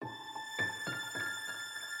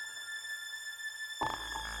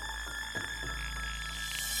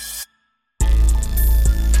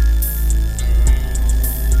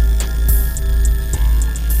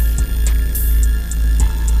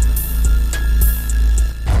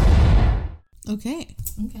Okay.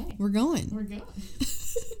 Okay. We're going. We're going.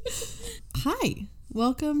 Hi.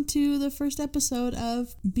 Welcome to the first episode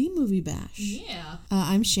of B-Movie Bash. Yeah.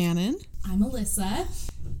 I'm Shannon. I'm Alyssa.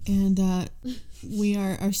 And we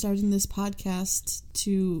are starting this podcast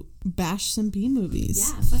to bash some B-movies.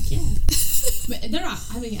 Yeah, fuck yeah. But they're not,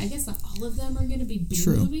 I mean, I guess not all of them are going to be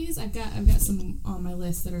B-movies. I've got some on my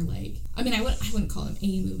list that are like, I mean, I wouldn't call them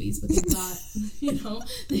A-movies, but they've got,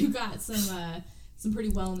 they've got some pretty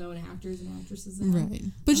well-known actors and actresses in them. Right.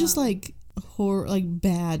 But just like horror, like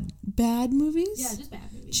bad movies? Yeah, just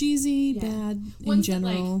bad movies. Cheesy, bad in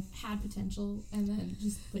general. That, like, had potential and then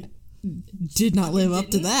just, like, did not live up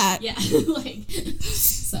to that. Yeah, like,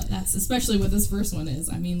 so that's, especially what this first one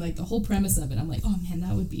is. I mean, like, the whole premise of it, I'm like, oh man,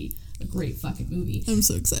 that would be a great fucking movie. I'm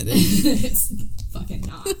so excited. It's fucking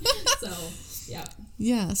not. So, yeah.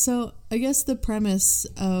 Yeah, so I guess the premise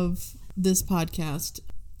of this podcast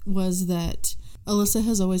was that Alyssa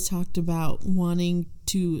has always talked about wanting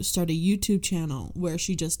to start a YouTube channel where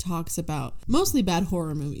she just talks about mostly bad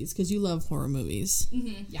horror movies, because you love horror movies.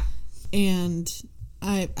 Mm-hmm, yeah. And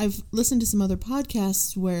I've listened to some other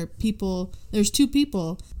podcasts where there's two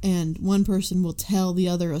people and one person will tell the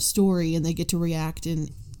other a story and they get to react in,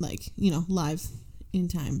 like, live in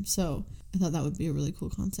time. So I thought that would be a really cool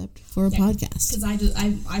concept for a podcast. Because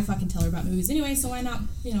I fucking tell her about movies anyway, so why not,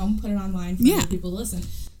 put it online for other people to listen.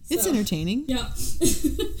 It's entertaining. Yeah.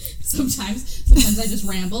 Sometimes I just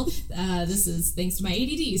ramble. This is thanks to my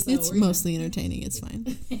ADD. So it's mostly entertaining. It's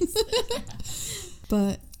fine.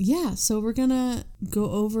 But yeah, so we're gonna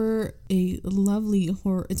go over a lovely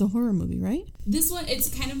horror. It's a horror movie, right? This one,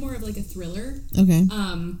 it's kind of more of like a thriller. Okay.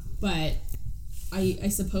 But I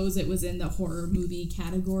suppose it was in the horror movie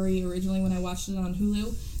category originally when I watched it on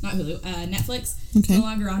Netflix. Okay. It's no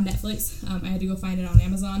longer on Netflix. I had to go find it on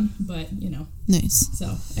Amazon, but Nice.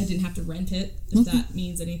 So I didn't have to rent it, if that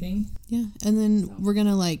means anything. Yeah, and then we're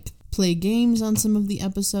gonna like play games on some of the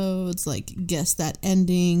episodes, like guess that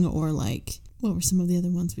ending, or like what were some of the other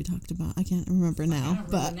ones we talked about? I can't remember now,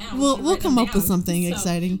 but we'll come up with something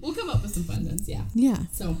exciting. We'll come up with some fun ones, yeah. Yeah.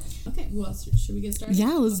 So, okay, well, should we get started?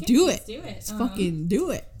 Yeah, let's do it. Let's do it. Let's fucking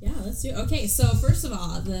do it. Yeah, let's do it. Okay, so first of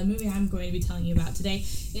all, the movie I'm going to be telling you about today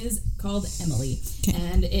is called Emelie. Okay.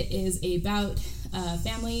 And it is about a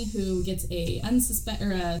family who gets a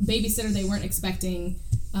babysitter they weren't expecting.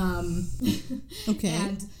 Okay.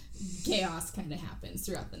 And chaos kind of happens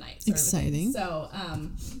throughout the night. Exciting. So,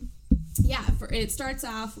 yeah, it starts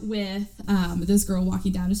off with this girl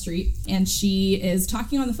walking down the street, and she is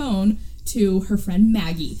talking on the phone to her friend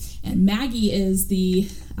Maggie. And Maggie is the,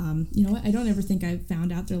 you know what, I don't ever think I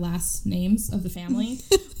found out their last names of the family,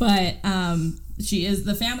 but she is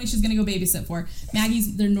the family she's going to go babysit for.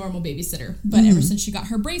 Maggie's their normal babysitter, but ever since she got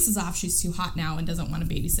her braces off, she's too hot now and doesn't want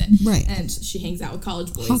to babysit. Right. And she hangs out with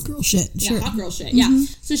college boys. Hot girl shit, Yeah, sure. hot girl shit, yeah.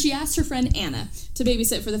 So she asked her friend Anna to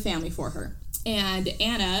babysit for the family for her. And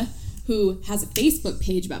Anna, who has a Facebook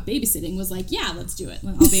page about babysitting, was like, yeah, let's do it.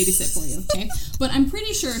 I'll babysit for you, okay? But I'm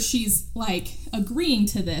pretty sure she's, like, agreeing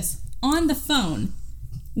to this on the phone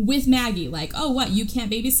with Maggie. Like, oh, what, you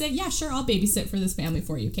can't babysit? Yeah, sure, I'll babysit for this family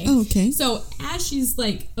for you, okay? Oh, okay. So as she's,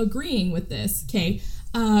 like, agreeing with this, okay,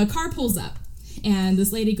 a car pulls up. And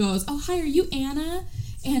this lady goes, oh, hi, are you Anna?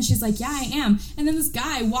 And she's like, yeah, I am. And then this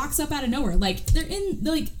guy walks up out of nowhere. Like, they're in,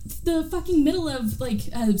 like, the fucking middle of, like,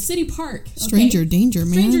 a city park. Okay? Stranger danger,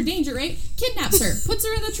 man. Stranger danger, right? Kidnaps her. Puts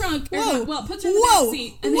her in the trunk. Whoa. Puts her in the back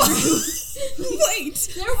seat. And Wait.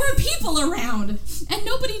 there were people around. And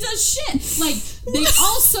nobody does shit. Like, they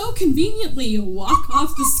all so conveniently walk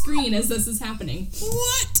off the screen as this is happening.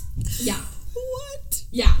 What? Yeah. What?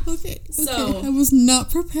 Yeah. Okay. So I was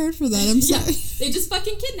not prepared for that. I'm sorry. They just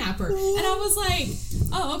fucking kidnap her. And I was like,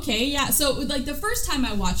 oh, okay, yeah. So, like, the first time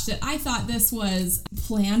I watched it, I thought this was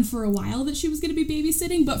planned for a while that she was going to be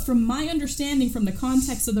babysitting. But from my understanding from the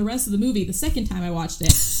context of the rest of the movie, the second time I watched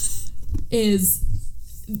it,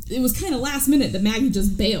 it was kind of last minute that Maggie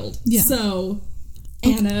just bailed. Yeah. So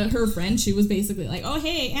Anna, her friend, she was basically like, oh,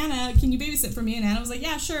 hey, Anna, can you babysit for me? And Anna was like,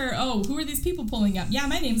 yeah, sure. Oh, who are these people pulling up? Yeah,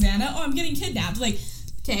 my name's Anna. Oh, I'm getting kidnapped. Like,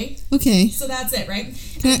 okay. Okay. So that's it, right?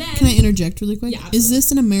 Can I interject really quick? Yeah, absolutely. Is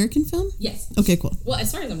this an American film? Yes. Okay, cool. Well,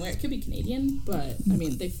 as far as I'm aware, it could be Canadian, but I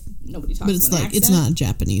mean, nobody talks. But it's with an like accent. it's not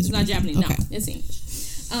Japanese. It's not Japanese. Okay. No, it's English.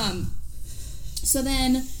 So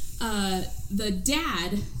then, the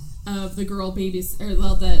dad of the girl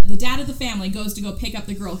the dad of the family goes to go pick up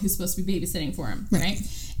the girl who's supposed to be babysitting for him, right?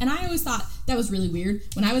 And I always thought that was really weird.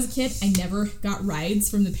 When I was a kid, I never got rides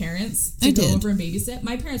from the parents to go over and babysit.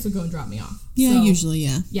 My parents would go and drop me off. Yeah, so, usually,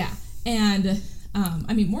 yeah. Yeah. And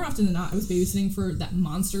I mean, more often than not, I was babysitting for that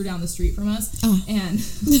monster down the street from us. Oh. And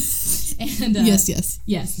And yes,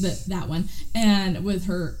 that one. And with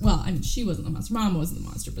her, well, I mean, she wasn't the monster. Mom wasn't the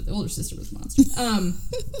monster, but the older sister was the monster.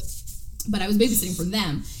 But I was babysitting for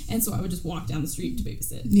them, and so I would just walk down the street to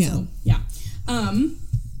babysit. Yeah. So, yeah.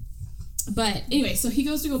 But anyway, so he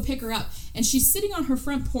goes to go pick her up, and she's sitting on her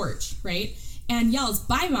front porch, right? And yells,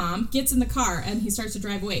 "Bye, Mom," gets in the car, and he starts to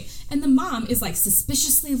drive away. And the mom is, like,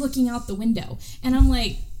 suspiciously looking out the window. And I'm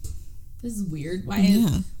like, this is weird. Why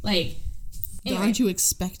is, like... Anyway. Aren't you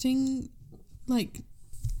expecting, like,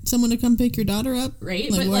 someone to come pick your daughter up? Right?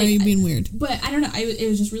 Like, but, why are you being weird? But, I don't know. It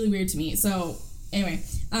was just really weird to me. So, anyway.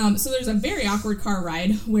 So there's a very awkward car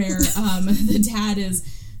ride where the dad is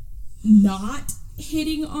not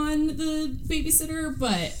hitting on the babysitter,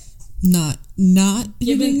 but... Not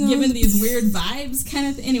given these weird vibes kind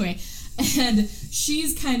of thing. Anyway, and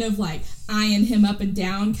she's kind of like eyeing him up and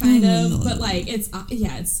down kind of, but like it's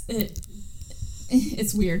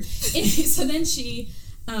weird. Anyway, so then she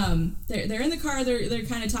they're in the car, they're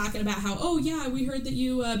kind of talking about how, oh yeah, we heard that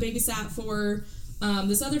you babysat for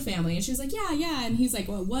this other family, and she was like, yeah, and he's like,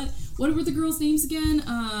 well, what were the girls' names again?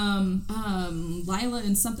 Lila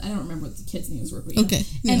and something. I don't remember what the kids' names were. But, okay.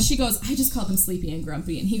 Yeah. And she goes, I just called them Sleepy and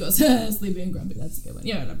Grumpy, and he goes, Sleepy and Grumpy. That's a good one.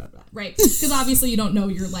 Yeah, blah, blah, blah. Right? Because obviously you don't know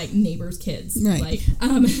your like neighbor's kids, right? Like,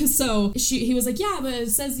 so he was like, yeah, but it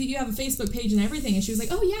says that you have a Facebook page and everything, and she was like,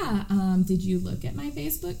 oh yeah, did you look at my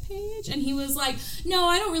Facebook page? And he was like, no,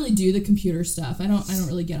 I don't really do the computer stuff. I don't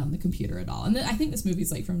really get on the computer at all. And I think this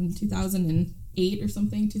movie's like from 2008 or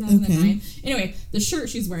something, 2009. Okay. Anyway, the shirt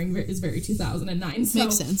she's wearing is very 2009. So,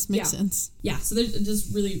 makes sense. Yeah, so there's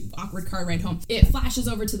just really awkward car ride home. It flashes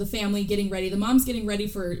over to the family getting ready. The mom's getting ready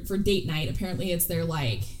for date night. Apparently it's their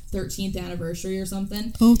like 13th anniversary or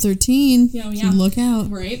something. Oh, 13. You know, yeah. Look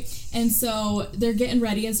out. Right. And so they're getting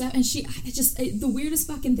ready and stuff. And the weirdest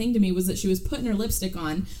fucking thing to me was that she was putting her lipstick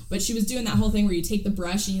on, but she was doing that whole thing where you take the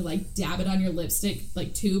brush and you like dab it on your lipstick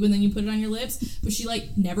like tube and then you put it on your lips. But she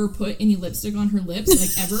like never put any lipstick on her lips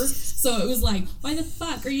like ever. So it was like, why the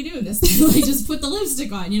fuck are you doing this? Like just put the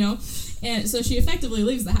lipstick on, you know? And so she effectively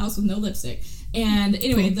leaves the house with no lipstick. And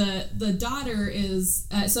anyway, the daughter is,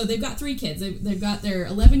 so they've got 3 kids. They've got their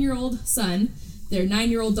 11-year-old son, their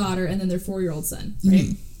 9-year-old daughter, and then their 4-year-old son,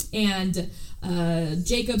 right? Mm-hmm. And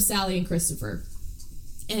Jacob, Sally, and Christopher.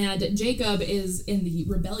 And Jacob is in the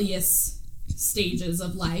rebellious stages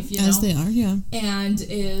of life, you know? As they are, yeah. And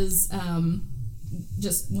is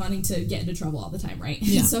just wanting to get into trouble all the time, right?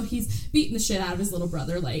 Yeah. So he's beating the shit out of his little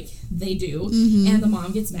brother like they do. Mm-hmm. And the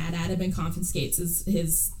mom gets mad at him and confiscates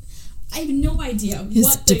his I have no idea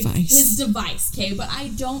his device, okay? But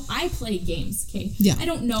I play games, okay? Yeah. I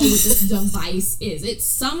don't know what this device is. It's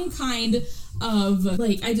some kind of,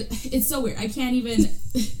 like, it's so weird. I can't even...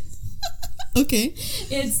 Okay.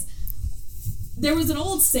 There was an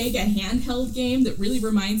old Sega handheld game that really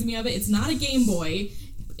reminds me of it. It's not a Game Boy.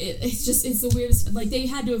 It's the weirdest. Like, they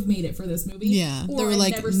had to have made it for this movie. Yeah, there were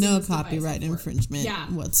like no copyright infringement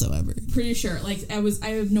whatsoever. Pretty sure. Like, I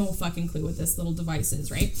have no fucking clue what this little device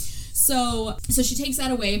is, right? So she takes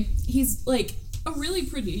that away. He's like a really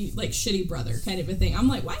pretty, like, shitty brother kind of a thing. I'm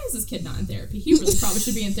like, why is this kid not in therapy? He really probably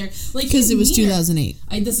should be in therapy. Like, because it was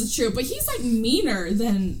 2008. This is true, but he's like meaner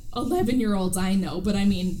than 11-year-olds I know. But I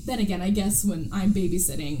mean, then again, I guess when I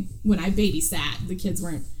babysat, the kids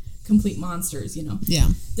weren't complete monsters, you know. Yeah.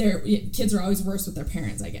 Kids are always worse with their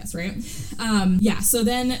parents, I guess, right? Yeah. So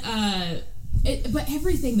then, but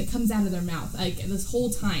everything that comes out of their mouth, like this whole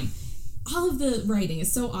time, all of the writing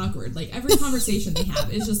is so awkward. Like every conversation they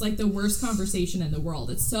have is just like the worst conversation in the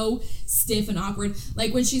world. It's so stiff and awkward.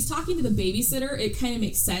 Like when she's talking to the babysitter, it kind of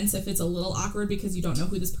makes sense if it's a little awkward because you don't know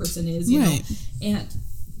who this person is, you know. And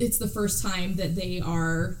it's the first time that they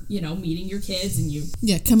are, you know, meeting your kids and you...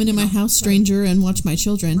 Yeah, come into my house, stranger, and watch my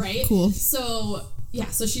children. Right? Cool. So, yeah,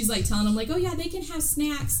 so she's like telling them like, oh yeah, they can have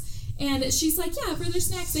snacks. And she's like, yeah, for their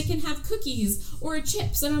snacks, they can have cookies or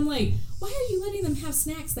chips. And I'm like, why are you letting them have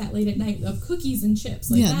snacks that late at night of cookies and chips?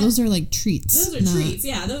 Like those are like treats. Those are treats,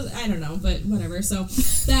 yeah. Those, I don't know, but whatever. So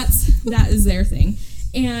that is their thing.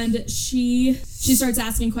 And she starts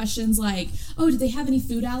asking questions like, oh, do they have any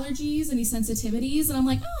food allergies, any sensitivities? And I'm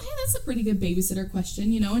like, oh, hey, that's a pretty good babysitter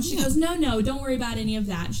question, you know? And she goes, no, don't worry about any of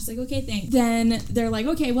that. And she's like, okay, thanks. Then they're like,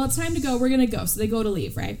 okay, well, it's time to go. We're going to go. So they go to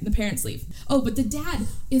leave, right? The parents leave. Oh, but the dad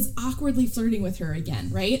is awkwardly flirting with her again,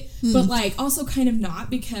 right? But like also kind of not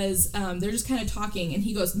because they're just kind of talking. And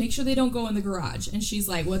he goes, make sure they don't go in the garage. And she's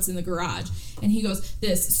like, what's in the garage? And he goes,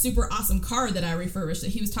 this super awesome car that I refurbished. That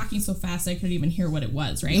he was talking so fast I couldn't even hear what it was.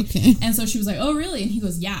 was, right? Okay. And so she was like, oh, really? And he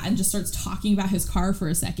goes, yeah, and just starts talking about his car for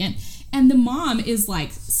a second. And the mom is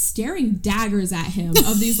like staring daggers at him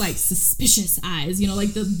of these like suspicious eyes, you know,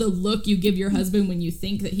 like the look you give your husband when you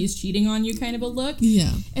think that he's cheating on you kind of a look.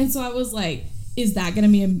 Yeah. And so I was like, is that going to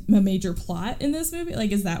be a major plot in this movie?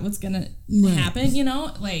 Like, is that what's going to happen? You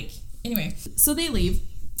know, like, anyway, so they leave.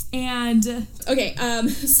 And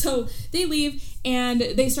so they leave and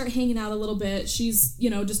they start hanging out a little bit. She's, you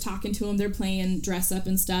know, just talking to him. They're playing dress up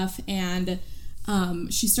and stuff. And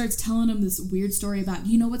she starts telling him this weird story about,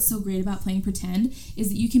 you know what's so great about playing pretend is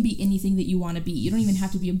that you can be anything that you want to be. You don't even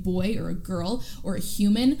have to be a boy or a girl or a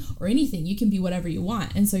human or anything. You can be whatever you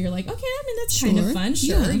want. And so you're like, okay, I mean, that's kind of fun.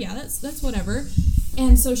 Sure. Yeah, that's whatever.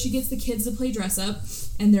 And so she gets the kids to play dress up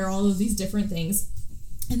and they're all of these different things.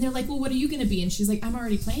 And they're like, well, what are you going to be? And she's like, I'm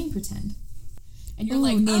already playing pretend. And you're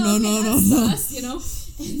like, no, sus, you know?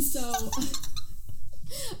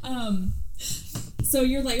 And so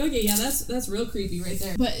you're like, okay, yeah, that's real creepy right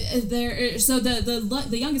there. But so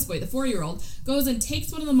the youngest boy, the 4-year-old, goes and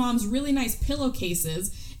takes one of the mom's really nice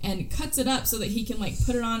pillowcases and cuts it up so that he can like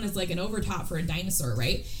put it on as like an overtop for a dinosaur,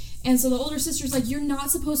 right? And so the older sister's like, you're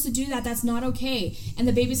not supposed to do that. That's not okay. And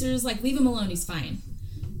the babysitter's like, leave him alone. He's fine.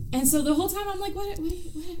 And so the whole time I'm like, what?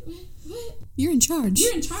 You're in charge.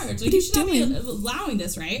 You're in charge. Like, you should not be allowing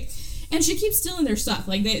this, right? And she keeps stealing their stuff.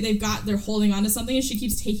 Like, they're holding on to something and she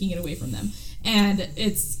keeps taking it away from them. And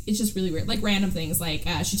it's just really weird. Like, random things. Like,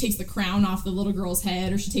 she takes the crown off the little girl's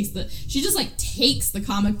head, or she just, like, takes the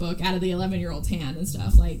comic book out of the 11-year-old's hand and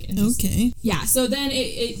stuff. Like, and just, okay. Yeah, so then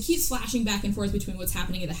it keeps flashing back and forth between what's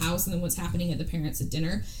happening at the house and then what's happening at the parents' at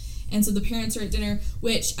dinner. And so the parents are at dinner,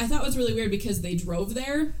 which I thought was really weird because they drove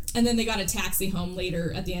there and then they got a taxi home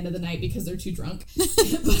later at the end of the night because they're too drunk.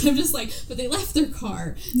 But I'm just like, but they left their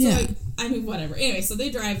car. So yeah. I mean, whatever. Anyway, so they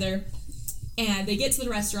drive there and they get to the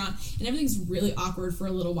restaurant and everything's really awkward for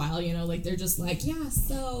a little while, you know, like they're just like, yeah,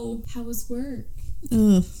 so how was work?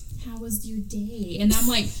 Ugh. How was your day? And I'm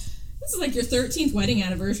like, this is like your 13th wedding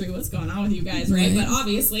anniversary. What's going on with you guys, right? But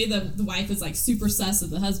obviously the wife is like super sus of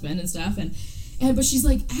the husband and stuff. But she's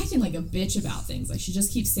like acting like a bitch about things. Like she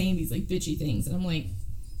just keeps saying these like bitchy things. And I'm like,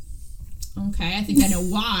 okay, I think I know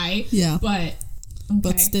why. Yeah. But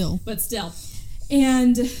still.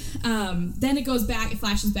 And then it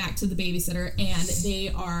flashes back to the babysitter and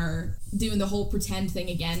they are doing the whole pretend thing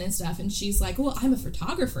again and stuff. And she's like, well, I'm a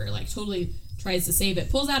photographer. Like totally tries to save it,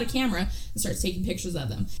 pulls out a camera and starts taking pictures of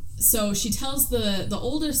them. So she tells the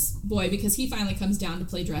oldest boy, because he finally comes down to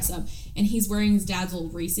play dress up, and he's wearing his dad's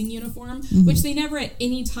old racing uniform, which they never at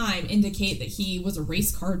any time indicate that he was a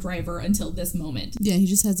race car driver until this moment. Yeah, he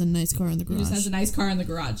just has a nice car in the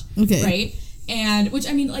garage. Okay. Right? And, which,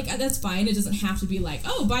 I mean, like, that's fine. It doesn't have to be like,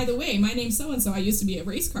 oh, by the way, my name's so-and-so. I used to be a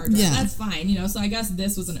race car driver. Yeah. That's fine, you know? So I guess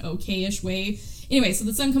this was an okay-ish way. Anyway, so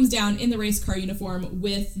the son comes down in the race car uniform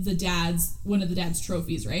with one of the dad's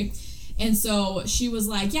trophies, right? And so she was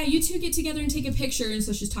like, yeah, you two get together and take a picture. And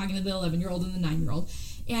so she's talking to the 11-year-old and the 9-year-old.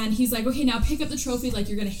 And he's like, okay, now pick up the trophy like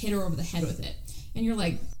you're going to hit her over the head with it. And you're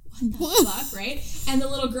like, what the fuck, right? And the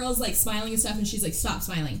little girl's like smiling and stuff. And she's like, stop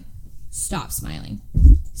smiling. Stop smiling.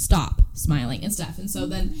 Stop smiling and stuff. And so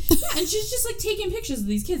then, and she's just like taking pictures of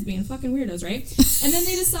these kids being fucking weirdos, right? And then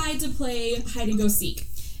they decide to play hide and go seek.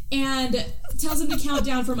 And tells them to count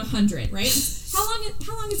down from 100, right? How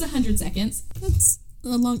long is 100 seconds? That's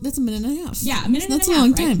a minute and a half. Yeah, a minute and a half. That's a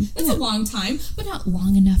long time. That's a long time, but not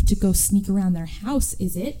long enough to go sneak around their house,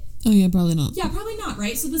 is it? Oh yeah, probably not. Yeah, probably not,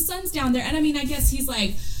 right? So the son's down there, and I mean, I guess he's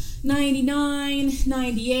like 99,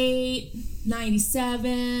 98,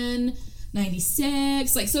 97,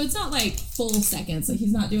 96. Like, so it's not like full seconds. Like,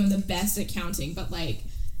 he's not doing the best at counting, but like,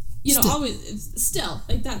 you know, still,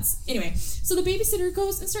 like that's, anyway. So the babysitter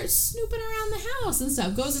goes and starts snooping around the house and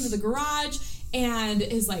stuff, goes into the garage and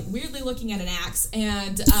is like weirdly looking at an axe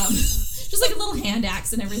and just like a little hand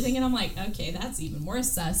axe and everything. And I'm like, okay, that's even more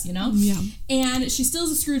sus, you know? Yeah. And she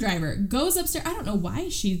steals a screwdriver, goes upstairs. I don't know why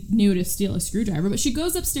she knew to steal a screwdriver, but she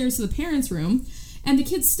goes upstairs to the parents' room and the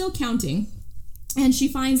kid's still counting. And she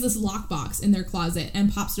finds this lockbox in their closet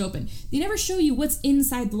and pops it open. They never show you what's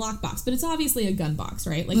inside the lockbox, but it's obviously a gun box,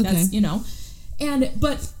 right? Like, that's, you know.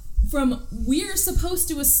 But we're supposed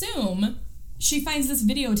to assume she finds this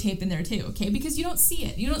videotape in there too, okay? Because you don't see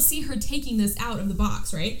it. You don't see her taking this out of the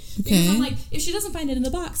box, right? Because I'm like, if she doesn't find it in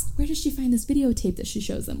the box, where does she find this videotape that she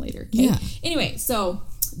shows them later? Okay? Yeah. Anyway, so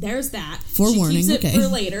there's that. Forewarning, she keeps it for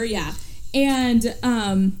later, yeah. And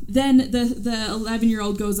then the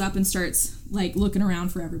 11-year-old goes up and starts like looking around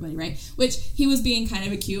for everybody, right? Which he was being kind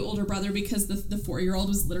of a cute older brother because the 4-year-old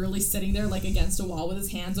was literally sitting there like against a wall with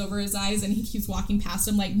his hands over his eyes, and he keeps walking past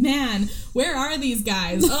him like, man, where are these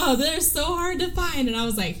guys? Oh, they're so hard to find. And I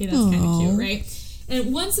was like, hey, that's kind of cute, right?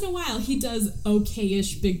 And once in a while, he does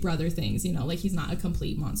okay-ish big brother things, you know, like he's not a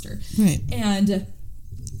complete monster. Right. And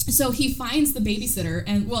so he finds the babysitter,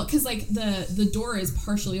 and well, because like the door is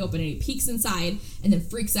partially open, and he peeks inside and then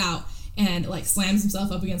freaks out and like slams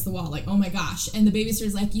himself up against the wall, like, oh my gosh. And the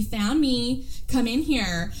babysitter's like, you found me, come in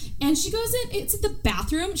here. And she goes in, it's at the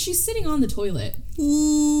bathroom, she's sitting on the toilet.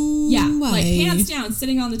 Yeah, why? like pants down,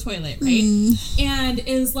 sitting on the toilet, right? And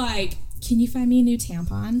is like, can you find me a new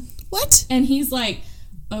tampon? What? And he's like,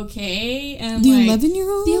 okay. And the like,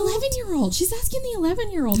 11-year-old? The 11-year-old. She's asking the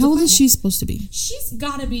 11-year-old. How old is she supposed to be? She's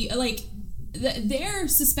got to be, like, they're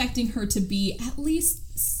suspecting her to be at least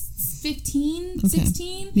 15, okay.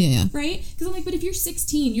 16. Yeah. Right? Because I'm like, but if you're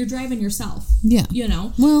 16, you're driving yourself. Yeah. You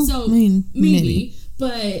know? Well, so, I mean, maybe.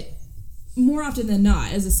 But more often than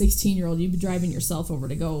not, as a 16-year-old, you'd be driving yourself over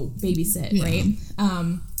to go babysit, right?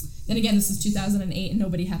 Then again, this is 2008 and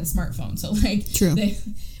nobody had a smartphone. So, like, true.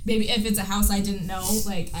 Maybe if it's a house I didn't know,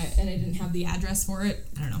 like, and I didn't have the address for it,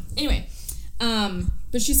 I don't know. Anyway,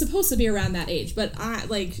 but she's supposed to be around that age, but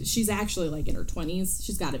she's actually like in her 20s.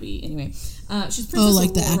 She's got to be anyway. She's Princess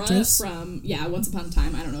like Aurora the actress from Once Upon a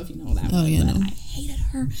Time. I don't know if you know that. Oh one, yeah, but no. I hated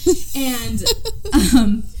her.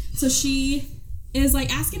 And so she is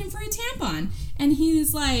like asking him for a tampon, and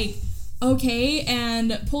he's like, okay,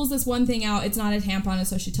 and pulls this one thing out. It's not a tampon, and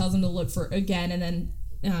so she tells him to look for again, and then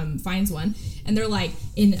finds one, and they're like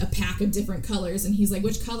in a pack of different colors, and he's like,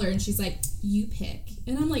 which color? And she's like, you pick.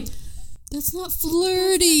 And I'm like, that's not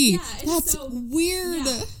flirty. That's so weird.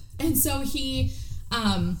 Yeah. And so he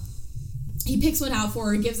picks one out for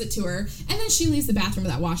her, gives it to her, and then she leaves the bathroom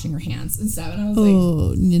without washing her hands and stuff. And I was like,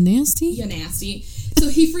 oh, you nasty? You nasty. So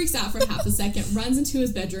he freaks out for half a second, runs into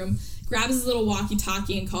his bedroom, grabs his little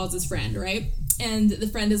walkie-talkie and calls his friend, right? And the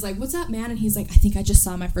friend is like, what's up, man? And he's like, I think I just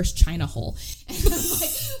saw my first China hole. And I'm like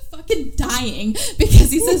fucking dying because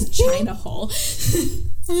he says China hole.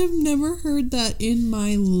 I have never heard that in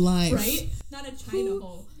my life. Right? Not a China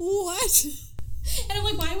hole. What? And I'm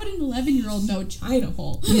like, why would an 11-year-old know China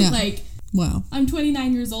hole? Yeah. Like, wow. I'm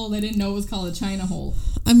 29 years old. I didn't know it was called a China hole.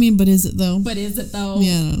 I mean, but is it though? Yeah,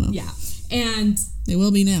 I don't know. Yeah. And it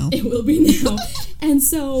will be now. And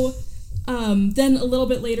so then a little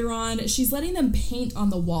bit later on, she's letting them paint on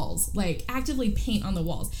the walls, like actively paint on the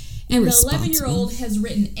walls. And the 11-year-old has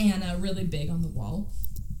written Anna really big on the wall.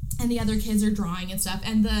 And the other kids are drawing and stuff.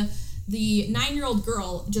 And the 9-year-old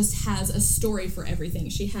girl just has a story for everything.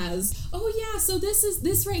 She has, oh yeah, so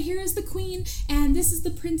this right here is the queen, and this is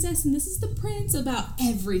the princess, and this is the prince, about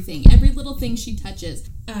everything, every little thing she touches.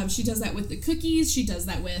 She does that with the cookies. She does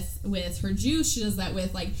that with her juice. She does that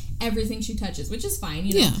with like everything she touches, which is fine,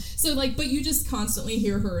 you know. Yeah. So like, but you just constantly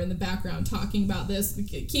hear her in the background talking about this, the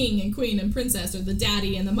king and queen and princess, or the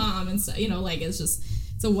daddy and the mom and stuff. You know, like it's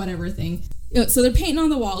a whatever thing. So they're painting on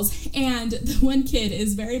the walls, and the one kid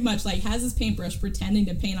is very much like has his paintbrush pretending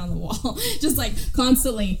to paint on the wall, just like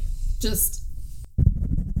constantly, just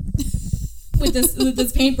with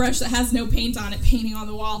this paintbrush that has no paint on it, painting on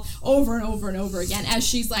the wall over and over and over again as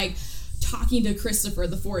she's like talking to Christopher,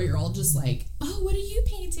 the 4-year-old, just like, oh, what are you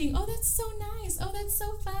painting? Oh, that's so nice. Oh, that's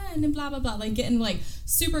so fun, and blah blah blah, like getting like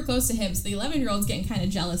super close to him. So the 11-year-old's getting kind of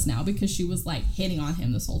jealous now because she was like hitting on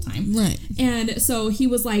him this whole time, right? And so he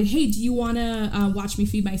was like, hey, do you want to watch me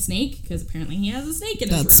feed my snake? Because apparently he has a snake in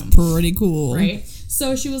his room. That's pretty cool, right?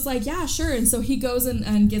 So she was like, yeah, sure. And so he goes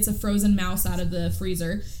and gets a frozen mouse out of the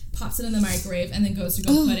freezer, pops it in the microwave, and then goes to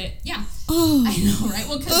go put it. Yeah. Oh. I know, right?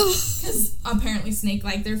 Well, because apparently snake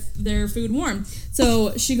like their food warm.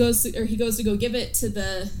 So he goes to go give it to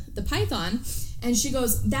the python, and she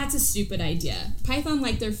goes, that's a stupid idea. Python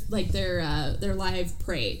like their live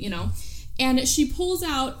prey, you know. And she pulls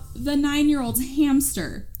out the 9-year-old's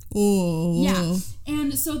hamster. Oh. Yeah.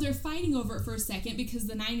 And so they're fighting over it for a second because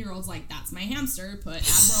the 9-year-old's like, that's my hamster, put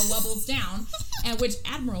Admiral Wubbles down. And which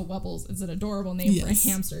Admiral Wubbles is an adorable name for a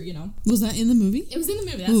hamster, you know. Was that in the movie? It was in the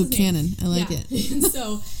movie. That's Ooh, his name. canon. I like it.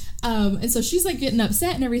 And so she's like getting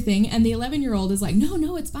upset and everything, and the 11-year-old is like,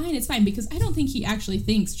 no, it's fine, because I don't think he actually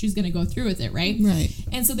thinks she's going to go through with it, right? Right.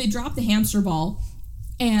 And so they drop the hamster ball,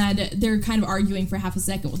 and they're kind of arguing for half a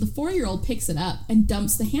second. Well, the 4-year-old picks it up and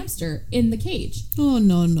dumps the hamster in the cage. Oh,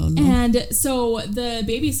 no. And so the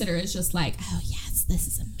babysitter is just like, oh, yes, this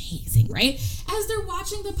is amazing, right? As they're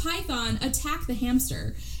watching the python attack the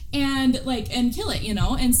hamster and kill it, you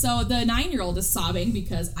know? And so the 9-year-old is sobbing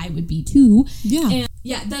because I would be too. Yeah. And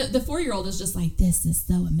Yeah, the 4-year-old is just like, this is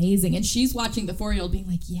so amazing. And she's watching the 4-year-old being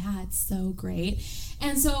like, yeah, it's so great.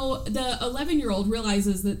 And so the 11-year-old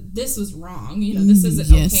realizes that this was wrong. You know, this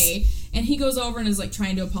isn't okay. And he goes over and is like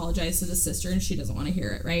trying to apologize to the sister, and she doesn't want to hear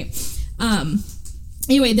it, right?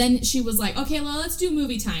 Anyway, then she was like, okay, well, let's do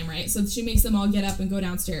movie time, right? So she makes them all get up and go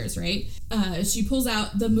downstairs, right? She pulls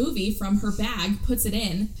out the movie from her bag, puts it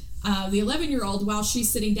in. The 11-year-old, while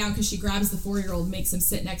she's sitting down, because she grabs the 4-year-old, makes him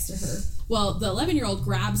sit next to her. Well, the 11-year-old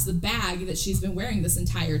grabs the bag that she's been wearing this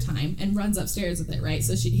entire time and runs upstairs with it, right?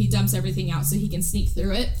 So he dumps everything out so he can sneak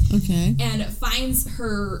through it. Okay. And finds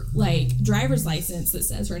her, like, driver's license that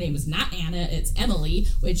says her name is not Anna, it's Emelie,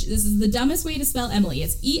 which this is the dumbest way to spell Emelie.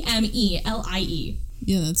 It's Emelie.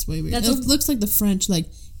 Yeah, that's way weird. It looks like the French, like,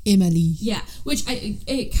 Emelie. Yeah, which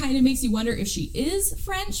it kind of makes you wonder if she is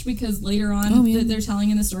French, because later on they're telling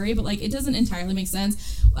in the story, but like it doesn't entirely make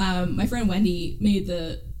sense. My friend Wendy made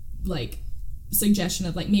the like suggestion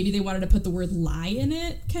of like maybe they wanted to put the word lie in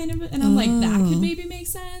it, kind of, and I'm like, that could maybe make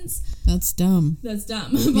sense. That's dumb. But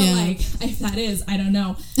like if that is, I don't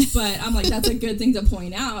know. But I'm like, that's a good thing to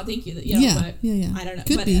point out. Thank you. You know, but I don't know.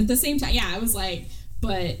 Could be. At the same time, I was like,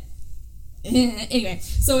 but. Anyway,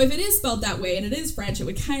 so if it is spelled that way and it is French, it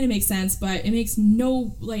would kind of make sense, but it makes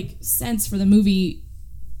no like sense for the movie.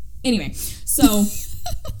 Anyway, so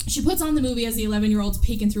she puts on the movie as the 11-year-old's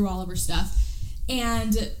peeking through all of her stuff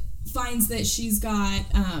and finds that she's got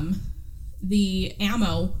the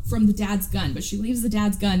ammo from the dad's gun, but she leaves the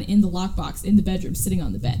dad's gun in the lockbox in the bedroom sitting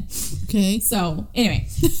on the bed. Okay. So anyway,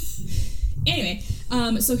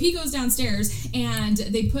 so he goes downstairs and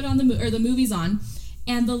they put on the movies on.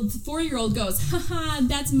 And the 4-year-old goes, haha,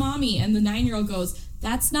 that's mommy. And the 9-year-old goes,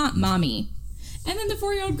 that's not mommy. And then the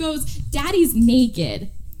 4-year-old goes, daddy's naked.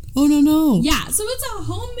 Oh, no. Yeah, so it's a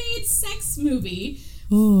homemade sex movie.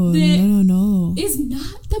 Oh, no. Is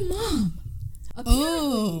not the mom.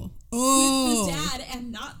 Apparently, with the dad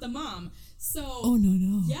and not the mom. So, oh,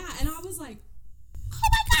 no. Yeah, and I was like, oh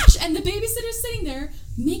my gosh. And the babysitter's sitting there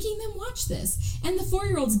making them watch this. And the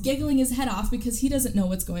 4-year-old's giggling his head off because he doesn't know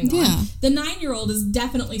what's going on. The 9-year-old is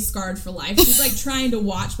definitely scarred for life. She's like trying to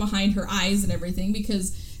watch behind her eyes and everything,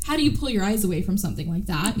 because how do you pull your eyes away from something like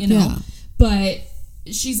that, you know? Yeah. But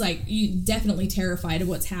she's like definitely terrified of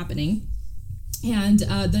what's happening. And the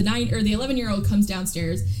 11-year-old comes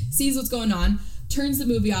downstairs, sees what's going on, turns the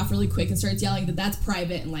movie off really quick and starts yelling that that's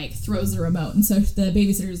private and like throws the remote. And so the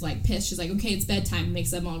babysitter's like pissed. She's like, okay, it's bedtime, and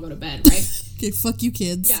makes them all go to bed, right? Okay, fuck you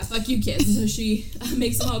kids. Yeah, fuck you kids. And so she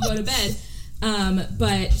makes them all go to bed.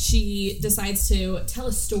 But she decides to tell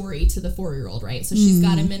a story to the 4-year-old, right? So she's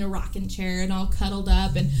got him in a rocking chair and all cuddled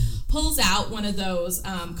up and pulls out one of those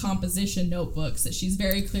composition notebooks that she's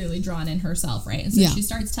very clearly drawn in herself, right? And so she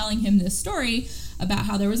starts telling him this story about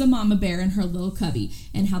how there was a mama bear in her little cubby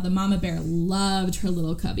and how the mama bear loved her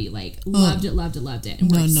little cubby, like loved it,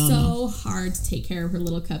 and worked so hard to take care of her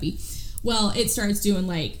little cubby. Well, it starts doing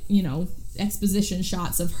like, you know, exposition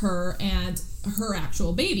shots of her and her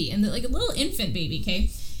actual baby, and like a little infant baby,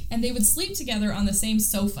 okay? And they would sleep together on the same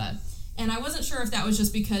sofa. And I wasn't sure if that was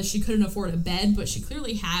just because she couldn't afford a bed, but she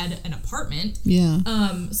clearly had an apartment. Yeah.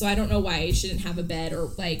 So I don't know why she didn't have a bed,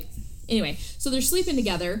 or like, anyway. So they're sleeping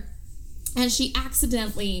together, and she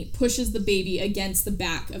accidentally pushes the baby against the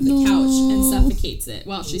back of the couch and suffocates it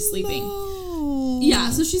while she's sleeping.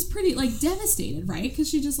 Yeah, so she's pretty like devastated, right? Because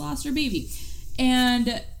she just lost her baby.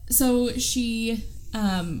 And so she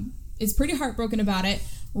is pretty heartbroken about it,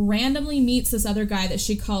 randomly meets this other guy that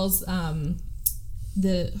she calls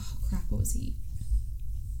what was he?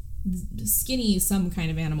 Skinny some kind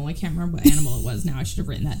of animal. I can't remember what animal it was now. I should have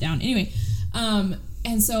written that down. Anyway,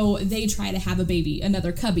 and so they try to have a baby,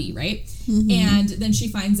 another cubby, right? Mm-hmm. And then she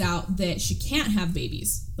finds out that she can't have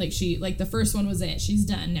babies. Like the first one was it. She's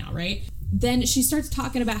done now, right? Then she starts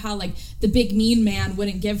talking about how like the big mean man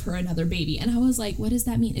wouldn't give her another baby. And I was like, what does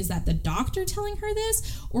that mean? Is that the doctor telling her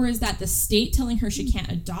this? Or is that the state telling her she can't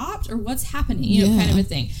adopt? Or what's happening? You know, kind of a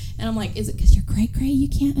thing. And I'm like, is it because you're cray-cray you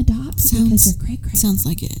can't adopt? Because you're cray-cray. Sounds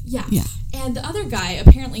like it. Yeah. And the other guy,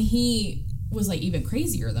 apparently he was like even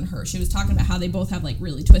crazier than her. She was talking about how they both have like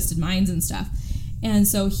really twisted minds and stuff. And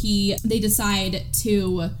so they decide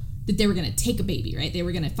that they were going to take a baby, right? They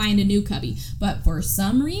were going to find a new cubby. But for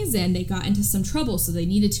some reason, they got into some trouble, so they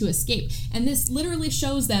needed to escape. And this literally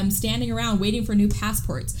shows them standing around waiting for new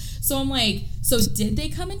passports. So I'm like, so did they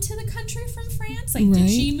come into the country from France? Like, did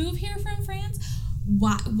she move here from France?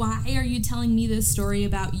 Why are you telling me this story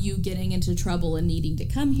about you getting into trouble and needing to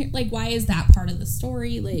come here? Like, why is that part of the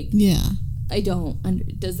story? Like, it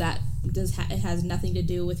has nothing to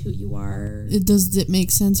do with who you are? Does it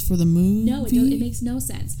make sense for the movie? No, it makes no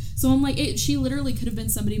sense. So I'm like, she literally could have been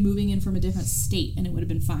somebody moving in from a different state and it would have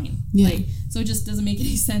been fine. Yeah. Like, so it just doesn't make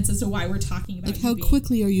any sense as to why we're talking about like how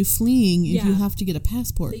quickly are you fleeing if you have to get a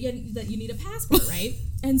passport? That you need a passport, right?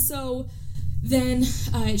 And so then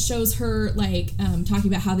it shows her like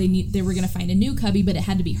talking about how they were going to find a new cubby, but it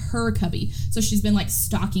had to be her cubby. So she's been like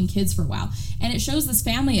stalking kids for a while, and it shows this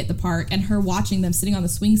family at the park and her watching them sitting on the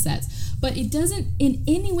swing sets, but it doesn't in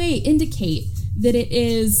any way indicate that it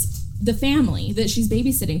is the family that she's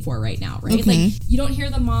babysitting for right now, right? Okay. Like, you don't hear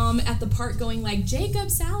the mom at the park going like, Jacob,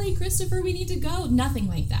 Sally, Christopher, we need to go. Nothing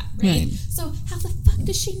like that, right? So how the fuck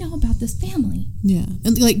does she know about this family? Yeah.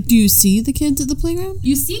 And like, do you see the kids at the playground?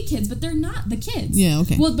 You see kids, but they're not the kids. Yeah,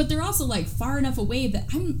 okay. Well, but they're also like far enough away that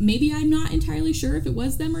I'm not entirely sure if it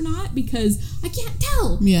was them or not, because I can't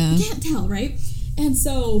tell. Yeah. I can't tell, right? And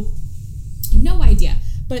so, no idea.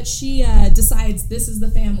 But she decides this is the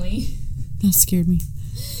family. That scared me.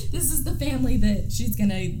 This is the family that she's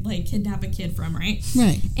gonna like kidnap a kid from, right?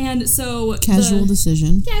 Right. And so Casual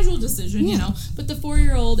decision, you know. But the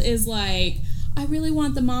 4-year-old is like, I really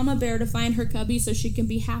want the mama bear to find her cubby so she can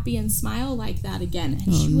be happy and smile like that again.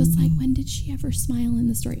 And she was like, when did she ever smile in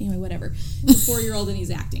the story? Anyway, whatever. The 4-year-old and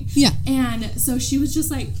he's acting. Yeah. And so she was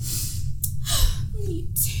just like, me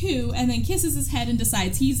too. And then kisses his head and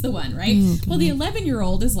decides he's the one, right? Okay. Well, the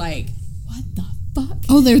 11-year-old is like, what the fuck?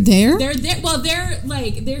 Oh, they're there? They're there. Well,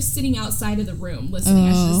 they're sitting outside of the room listening.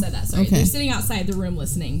 I should have said that. Sorry. Okay. They're sitting outside the room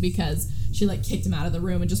listening because she like kicked him out of the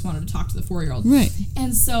room and just wanted to talk to the 4-year-old. Right.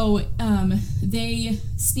 And so they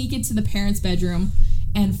sneak into the parents' bedroom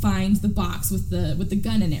and find the box with the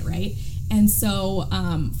gun in it, right? And so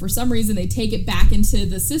for some reason they take it back into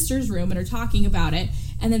the sister's room and are talking about it.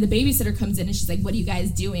 And then the babysitter comes in and she's like, what are you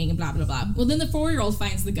guys doing? And blah, blah, blah. Well, then the 4-year-old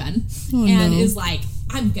finds the gun and is like,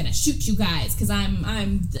 I'm going to shoot you guys because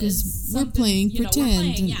we're playing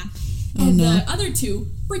pretend. Yeah. And the other two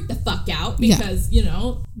freak the fuck out because,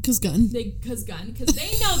 Because gun. Because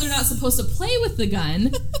they know they're not supposed to play with the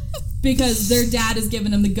gun because their dad is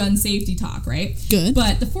giving them the gun safety talk, right? Good.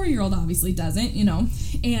 But the 4-year-old obviously doesn't,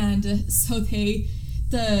 And so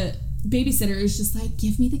the babysitter is just like,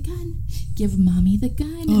 give me the gun. Give mommy the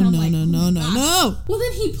gun. Oh, and I'm no. Well,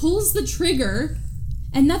 then he pulls the trigger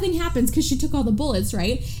and nothing happens because she took all the bullets,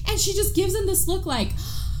 right? And she just gives him this look like,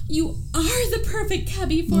 you are the perfect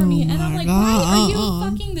cubby for me. And I'm like, why are you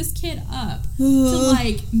fucking this kid up to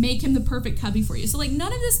like make him the perfect cubby for you? So like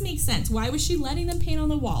none of this makes sense. Why was she letting them paint on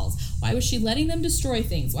the walls? Why was she letting them destroy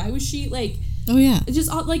things? Why was she like... Oh, yeah.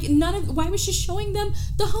 Just like why was she showing them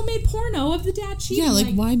the homemade porno of the dad cheating? Yeah,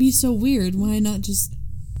 like why be so weird? Why not just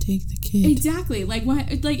take the kid? Exactly. Like why?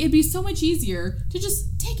 Like it'd be so much easier to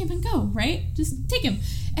just take him and go, right? Just take him.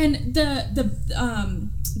 And the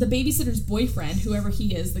babysitter's boyfriend, whoever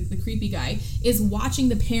he is, the creepy guy, is watching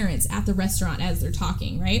the parents at the restaurant as they're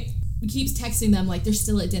talking, right? He keeps texting them like they're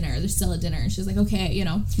still at dinner, and she's like, okay,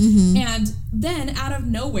 Mm-hmm. And then out of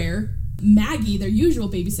nowhere, Maggie, their usual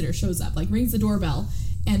babysitter, shows up, like rings the doorbell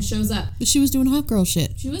and shows up. But she was doing hot girl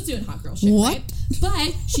shit. She was doing hot girl shit, what? Right?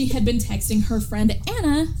 But she had been texting her friend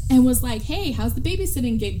Anna and was like, hey, how's the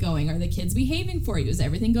babysitting gig going? Are the kids behaving for you? Is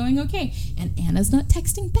everything going okay? And Anna's not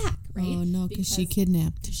texting back, right? Oh, no, because she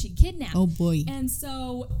kidnapped. Oh, boy. And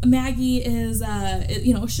so Maggie is,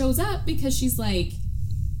 shows up because she's like,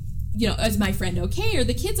 is my friend okay? Are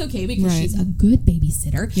the kids okay? Because she's a good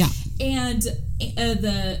babysitter. Yeah. And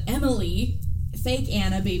the Emelie, fake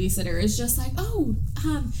Anna babysitter, is just like,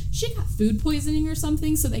 she got food poisoning or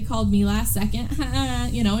something, so they called me last second,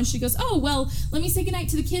 and she goes, oh, well, let me say goodnight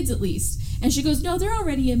to the kids at least. And she goes, no, they're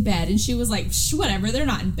already in bed. And she was like, whatever, they're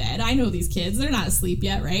not in bed. I know these kids. They're not asleep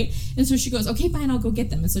yet, right? And so she goes, okay, fine, I'll go get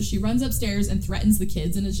them. And so she runs upstairs and threatens the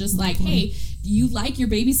kids and is just like, hey, you like your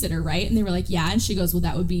babysitter, right? And they were like, yeah. And she goes, well,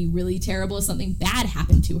 that would be really terrible if something bad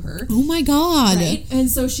happened to her. Oh, my God. Right? And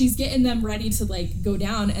so she's getting them ready to, like, go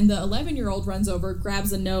down. And the 11-year-old runs over,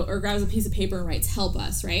 grabs a note or grabs a piece of paper and writes, help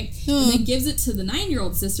us, right? And then gives it to the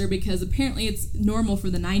 9-year-old sister because apparently it's normal for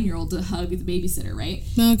the 9-year-old to hug the babysitter, right?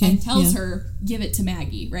 Okay. And tells her, give it to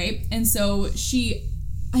Maggie, right? And so she's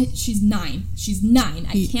 9. She's 9.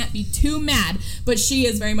 I can't be too mad, but she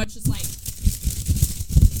is very much just like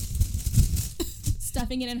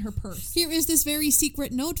stuffing it in her purse. Here is this very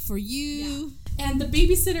secret note for you. Yeah. And the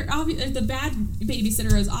babysitter, the bad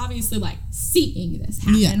babysitter, is obviously like seeing this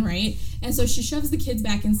happen, right? And so she shoves the kids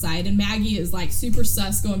back inside, and Maggie is like super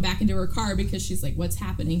sus going back into her car because she's like, what's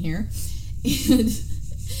happening here? And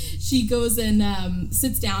she goes and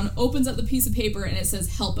sits down, opens up the piece of paper, and it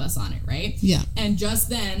says, help us on it, right? Yeah. And just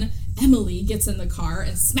then, Emelie gets in the car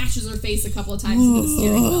and smashes her face a couple of times into the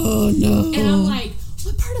steering wheel. Oh, no. And I'm like,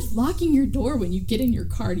 what part of locking your door when you get in your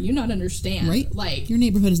car do you not understand? Right? Like, your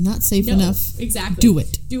neighborhood is not safe enough. Exactly. Do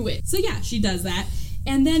it. Do it. So yeah, she does that.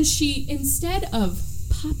 And then she, instead of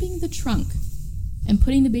popping the trunk and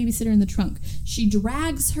putting the babysitter in the trunk, she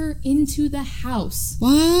drags her into the house.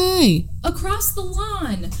 Why? Across the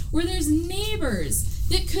lawn where there's neighbors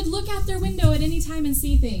that could look out their window at any time and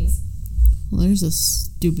see things. Well, there's a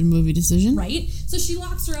stupid movie decision. Right? So she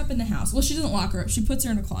locks her up in the house. Well, she doesn't lock her up. She puts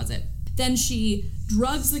her in a closet. Then she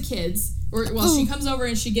drugs the kids, she comes over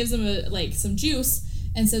and she gives them some juice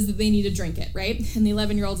and says that they need to drink it, right? And the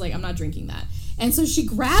 11-year-old's like, I'm not drinking that. And so she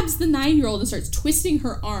grabs the 9-year-old and starts twisting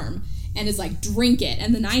her arm and is like, drink it.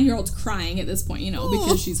 And the 9-year-old's crying at this point,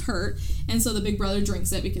 because she's hurt. And so the big brother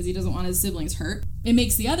drinks it because he doesn't want his siblings hurt. It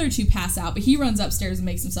makes the other two pass out, but he runs upstairs and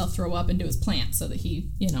makes himself throw up into his plant so that he,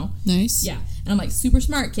 Nice. Yeah. And I'm like, super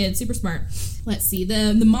smart, kid, super smart. Let's see.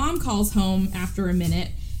 The mom calls home after a minute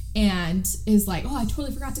and is like, oh, I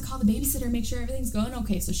totally forgot to call the babysitter and make sure everything's going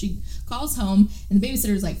okay. So she calls home, and the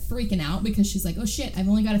babysitter's like freaking out because she's like, oh shit, I've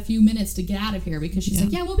only got a few minutes to get out of here, because she's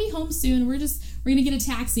like, yeah, we'll be home soon. We're gonna get a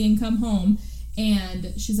taxi and come home.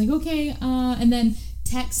 And she's like, okay, and then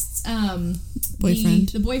texts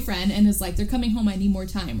the boyfriend and is like, they're coming home, I need more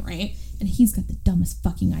time, right? And he's got the dumbest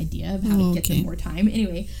fucking idea of how to get them more time.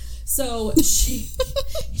 Anyway, so it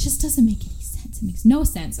just doesn't make any sense. It makes no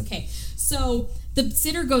sense. Okay, so the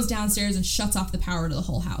sitter goes downstairs and shuts off the power to the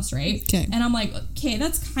whole house, right? Okay. And I'm like, okay,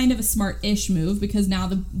 that's kind of a smart-ish move, because now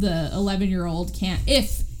the 11-year-old can't,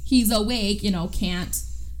 if he's awake, can't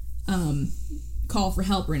call for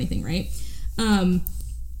help or anything, right?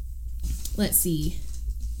 Let's see.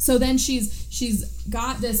 So then she's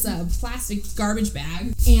got this plastic garbage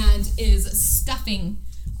bag and is stuffing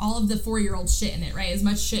all of the 4-year-old shit in it, right? As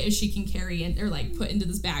much shit as she can carry or put into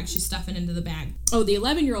this bag, she's stuffing into the bag. Oh, the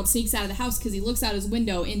 11-year-old sneaks out of the house because he looks out his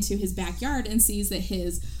window into his backyard and sees that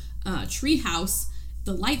his tree house,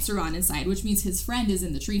 the lights are on inside, which means his friend is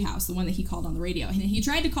in the tree house, the one that he called on the radio. And he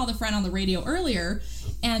tried to call the friend on the radio earlier,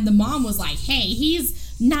 and the mom was like, hey,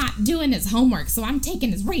 he's not doing his homework, so I'm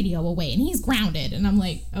taking his radio away, and he's grounded. And I'm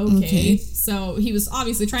like, okay. So he was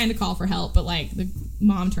obviously trying to call for help, but the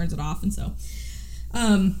mom turns it off, and so...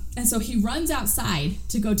 and so he runs outside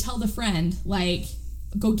to go tell the friend,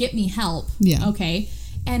 go get me help. Yeah. Okay.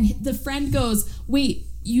 And the friend goes, wait,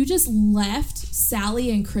 you just left Sally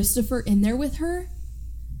and Christopher in there with her?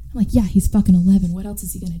 I'm like, yeah, he's fucking 11. What else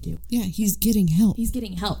is he going to do? Yeah, he's getting help. He's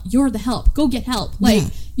getting help. You're the help. Go get help.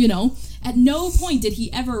 At no point did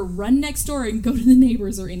he ever run next door and go to the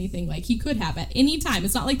neighbors or anything. He could have at any time.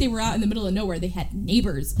 It's not like they were out in the middle of nowhere. They had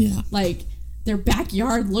neighbors. Yeah. Their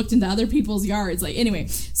backyard looked into other people's yards. Anyway,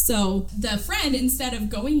 so the friend, instead of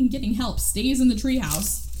going and getting help, stays in the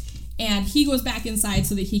treehouse, and he goes back inside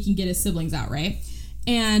so that he can get his siblings out, right?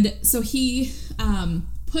 And so he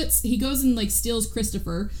goes and steals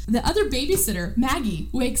Christopher. The other babysitter, Maggie,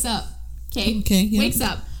 wakes up. Wakes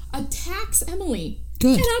up, attacks Emelie.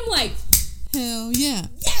 Good. And I'm like, hell yeah.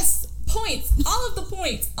 Yes, points. All of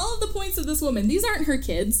the points of this woman. These aren't her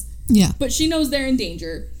kids. Yeah. But she knows they're in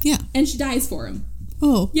danger. Yeah. And she dies for him.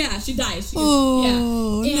 Oh. Yeah, she dies.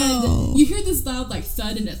 No. And you hear this loud,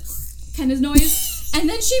 thud and a kind of noise. And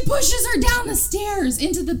then she pushes her down the stairs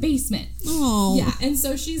into the basement. Oh. Yeah, and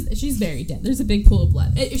so she's very dead. There's a big pool of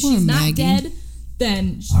blood. If she's not dead,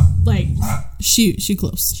 then, She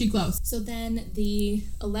close. She close. So then the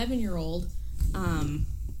 11-year-old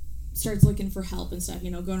starts looking for help and stuff,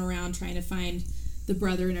 going around trying to find the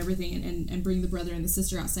brother and everything and bring the brother and the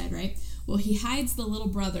sister outside, right? Well, he hides the little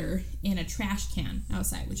brother in a trash can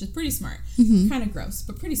outside, which is pretty smart. Mm-hmm. Kind of gross,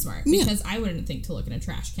 but pretty smart, because I wouldn't think to look in a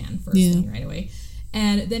trash can first thing right away.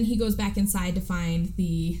 And then he goes back inside to find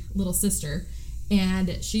the little sister,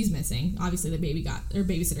 and she's missing. Obviously, the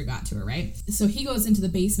babysitter got to her, right? So he goes into the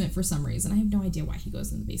basement for some reason. I have no idea why he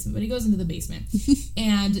goes into the basement, but he goes into the basement.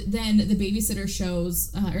 And then the babysitter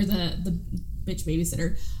shows, or the bitch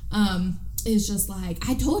babysitter, is just like,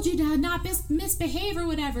 I told you to not misbehave or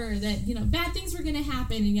whatever, that, bad things were going to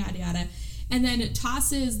happen and yada yada. And then it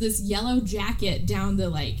tosses this yellow jacket down the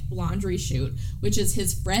laundry chute, which is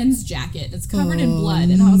his friend's jacket. It's covered in blood.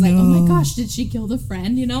 And I was like, oh my gosh, did she kill the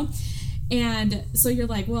friend, And so you're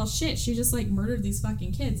like, well, shit, she just murdered these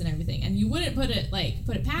fucking kids and everything. And you wouldn't put it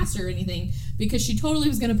past her or anything, because she totally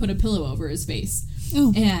was going to put a pillow over his face.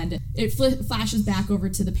 Oh. And it flashes back over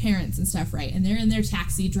to the parents and stuff, right? And they're in their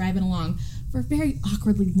taxi driving along for a very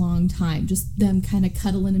awkwardly long time, just them kind of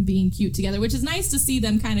cuddling and being cute together, which is nice to see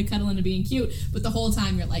them kind of cuddling and being cute, but the whole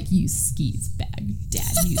time you're like, you skis bag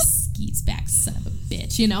dad, you skis bag son of a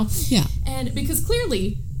bitch, Yeah. And because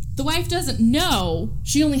clearly the wife doesn't know.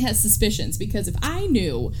 She only has suspicions, because if I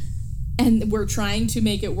knew and we're trying to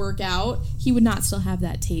make it work out, he would not still have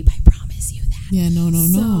that tape. I promise you that. Yeah, no.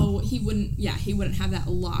 So he wouldn't have that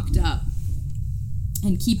locked up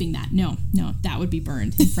and keeping that. No, that would be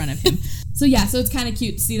burned in front of him. So it's kind of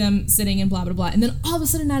cute to see them sitting and blah, blah, blah. And then all of a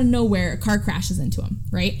sudden, out of nowhere, a car crashes into him,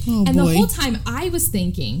 right? Oh, and boy. the whole time I was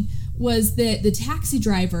thinking was that the taxi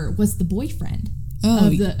driver was the boyfriend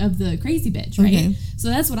of the crazy bitch, right? Okay. So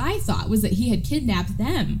that's what I thought, was that he had kidnapped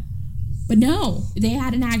them. But no, they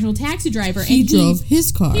had an actual taxi driver. He drove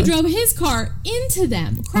his car. He drove his car into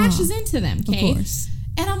them, crashes into them, okay? Of course.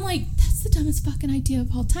 And I'm like, that's the dumbest fucking idea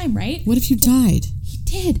of all time, right? What if you died? He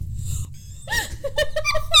did.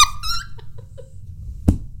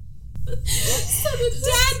 So the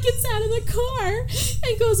dad gets out of the car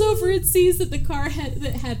and goes over and sees that the car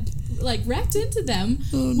had like wrecked into them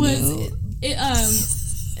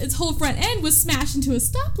its whole front end was smashed into a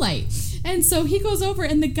stoplight. And so he goes over,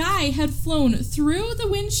 and the guy had flown through the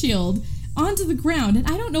windshield onto the ground. And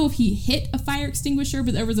I don't know if he hit a fire extinguisher,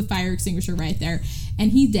 but there was a fire extinguisher right there.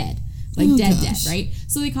 And he dead. Dead, right?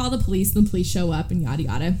 So they call the police, and the police show up, and yada,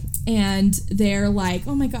 yada. And they're like,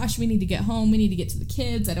 oh my gosh, we need to get home. We need to get to the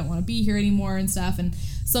kids. I don't want to be here anymore and stuff. And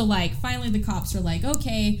so, like, finally the cops are like,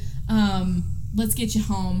 okay, let's get you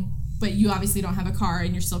home. But you obviously don't have a car,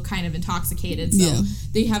 and you're still kind of intoxicated. So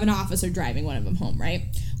they have an officer driving one of them home, right?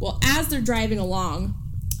 Well, as they're driving along,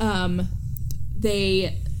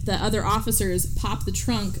 the other officers pop the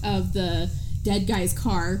trunk of the dead guy's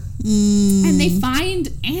car, and they find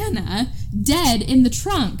Anna dead in the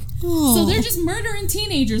trunk. Oh. So they're just murdering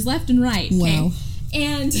teenagers left and right. Okay? Wow.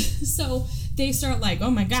 And so they start like, oh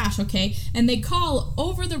my gosh, okay. And they call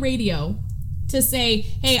over the radio to say,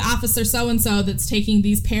 hey, Officer so-and-so that's taking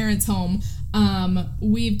these parents home,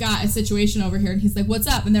 we've got a situation over here. And he's like, what's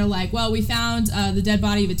up? And they're like, well, we found the dead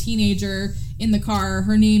body of a teenager in the car.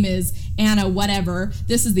 Her name is Anna whatever.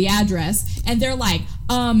 This is the address. And they're like,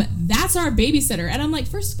 that's our babysitter. And I'm like,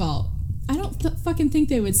 first of all, I don't fucking think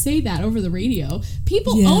they would say that over the radio.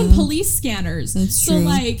 People own police scanners. That's so, true.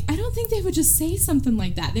 like, I don't think they would just say something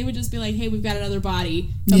like that. They would just be like, hey, we've got another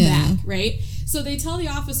body. Come back, right? So they tell the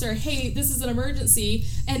officer, hey, this is an emergency.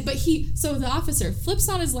 So the officer flips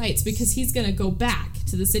on his lights because he's going to go back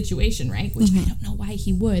to the situation, right? Which I don't know why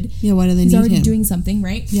he would. Yeah, why do they need him? He's already doing something,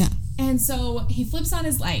 right? Yeah. And so he flips on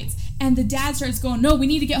his lights, and the dad starts going, no, we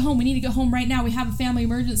need to get home. We need to get home right now. We have a family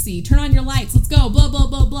emergency. Turn on your lights. Let's go. Blah, blah,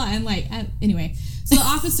 blah, blah. And like, anyway, so the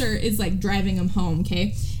officer is like driving him home,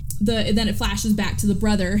 okay? Then it flashes back to the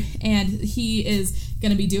brother, and he is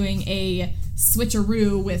going to be doing a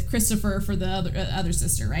switcheroo with Christopher for the other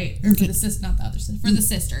sister, right? Or for the sister, not the other sister, for the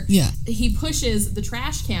sister. Yeah. He pushes the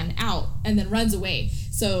trash can out and then runs away.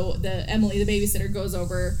 So Emelie, the babysitter, goes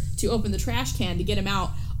over to open the trash can to get him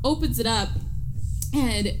out, opens it up,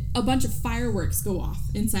 and a bunch of fireworks go off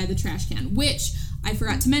inside the trash can, which I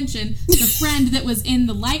forgot to mention, the friend that was in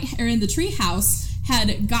the tree house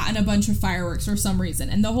had gotten a bunch of fireworks for some reason.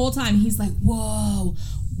 And the whole time he's like, whoa,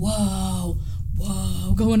 whoa,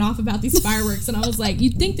 whoa, going off about these fireworks. And I was like,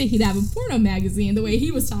 you'd think that he'd have a porno magazine the way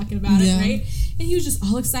he was talking about it, right? And he was just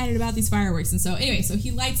all excited about these fireworks. And so anyway, so he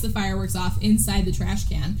lights the fireworks off inside the trash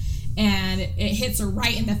can, and it hits her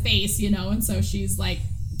right in the face, and so she's like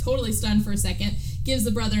totally stunned for a second, gives the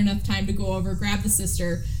brother enough time to go over, grab the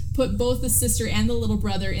sister, put both the sister and the little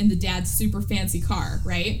brother in the dad's super fancy car,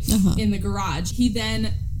 right? In the garage. He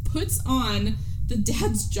then puts on the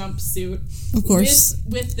dad's jumpsuit, of course,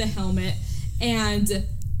 with the helmet, and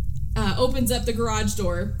opens up the garage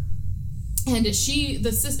door. And the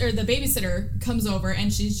babysitter comes over,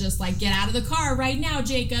 and she's just like, get out of the car right now,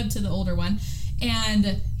 Jacob, to the older one.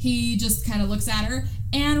 And he just kind of looks at her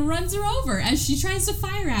and runs her over as she tries to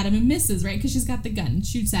fire at him and misses, right? Because she's got the gun,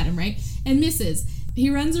 shoots at him, right? And misses. He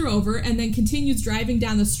runs her over and then continues driving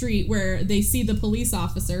down the street where they see the police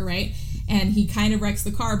officer, right? And he kind of wrecks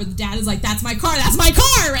the car, but the dad is like, that's my car,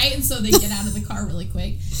 right? And so they get out of the car really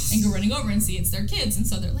quick and go running over and see it's their kids. And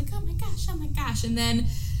so they're like, oh my gosh. And then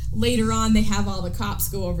later on, they have all the cops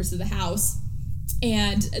go over to the house.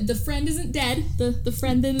 And the friend isn't dead. The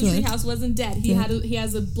friend in the treehouse wasn't dead. He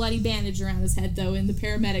has a bloody bandage around his head, though, in the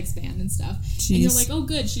paramedics van and stuff. Jeez. And you're like, oh,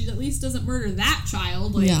 good. She at least doesn't murder that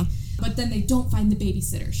child. Like, yeah. But then they don't find the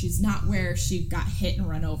babysitter. She's not where she got hit and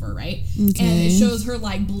run over, right? Okay. And it shows her,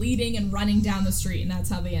 like, bleeding and running down the street, and that's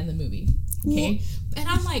how they end the movie. Okay? And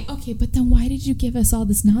I'm like, okay, but then why did you give us all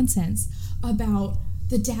this nonsense about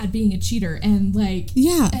the dad being a cheater and like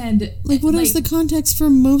what is the context for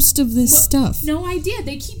most of this stuff? No idea.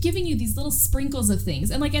 They keep giving you these little sprinkles of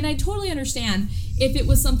things, and I totally understand if it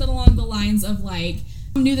was something along the lines of like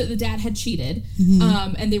knew that the dad had cheated,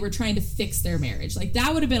 and they were trying to fix their marriage. Like,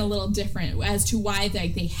 that would have been a little different as to why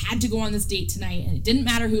they had to go on this date tonight, and it didn't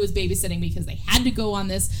matter who was babysitting because they had to go on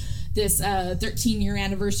this 13-year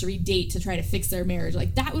anniversary date to try to fix their marriage.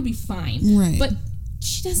 Like, that would be fine. Right. But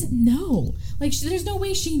she doesn't know. Like, there's no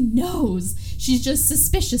way she knows. She's just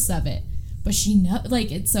suspicious of it. But she knows.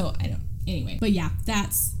 Like, it's so, I don't, anyway. But yeah,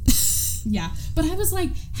 that's, yeah. But I was like,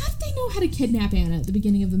 how did they know how to kidnap Anna at the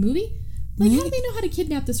beginning of the movie? Like, how did they know how to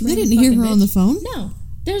kidnap this random They didn't hear her bitch? on the phone? No.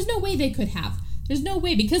 There's no way they could have. There's no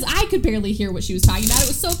way, because I could barely hear what she was talking about. It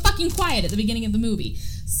was so fucking quiet at the beginning of the movie.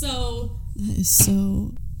 So. That is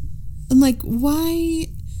so. I'm like, why,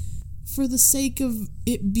 for the sake of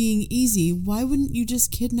it being easy, why wouldn't you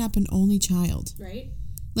just kidnap an only child? Right.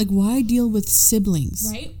 Like, why deal with siblings?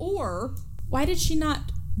 Right? Or why did she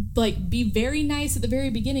not, like, be very nice at the very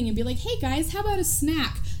beginning and be like, hey, guys, how about a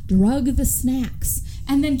snack? Drug the snacks.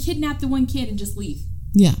 And then kidnap the one kid and just leave.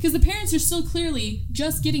 Yeah. Because the parents are still clearly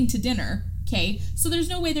just getting to dinner, okay? So there's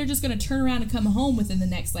no way they're just going to turn around and come home within the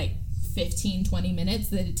next, like, 15, 20 minutes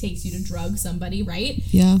that it takes you to drug somebody, right?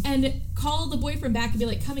 Yeah. And call the boyfriend back and be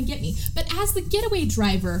like, come and get me. But as the getaway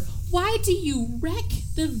driver, why do you wreck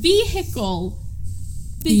the vehicle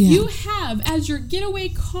that you have as your getaway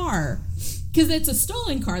car? Because it's a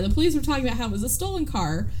stolen car. The police were talking about how it was a stolen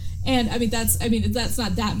car. And that's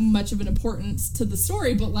not that much of an importance to the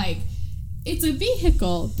story, but like, it's a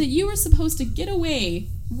vehicle that you were supposed to get away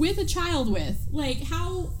with a child with. Like,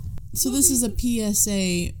 how? So this is a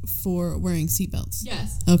PSA for wearing seatbelts.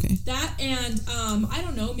 Yes. Okay. That, and I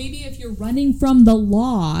don't know, maybe if you're running from the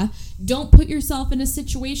law, don't put yourself in a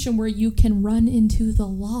situation where you can run into the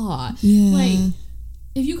law. Yeah. Like,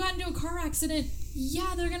 if you got into a car accident,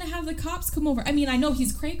 yeah, they're going to have the cops come over. I mean, I know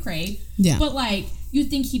he's cray-cray, but, like, you'd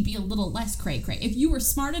think he'd be a little less cray-cray. If you were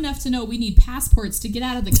smart enough to know we need passports to get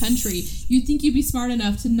out of the country, you'd think you'd be smart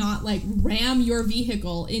enough to not, like, ram your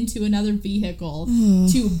vehicle into another vehicle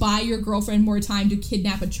to buy your girlfriend more time to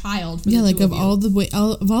kidnap a child. For the like, two of all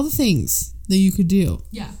the things that you could do.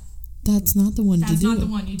 Yeah. That's not the one to do. That's not the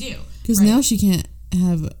one you do. Because now she can't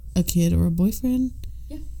have a kid or a boyfriend.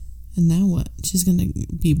 Yeah. And now what? She's going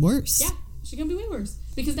to be worse. Yeah. She's going to be way worse.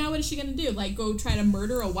 Because now what is she going to do? Like, go try to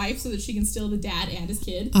murder a wife so that she can steal the dad and his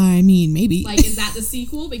kid? I mean, maybe. Like, is that the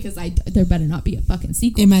sequel? Because there better not be a fucking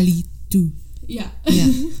sequel. Emelie, too. Yeah.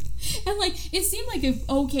 And, like, it seemed like an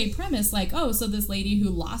okay premise. Like, oh, so this lady who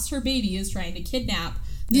lost her baby is trying to kidnap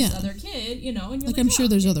this other kid, you know? And you're like, I'm sure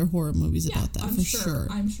there's other horror movies about that, for sure.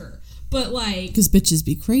 I'm sure. But, like... Because bitches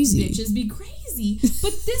be crazy. Bitches be crazy.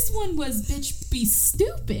 But this one was bitch be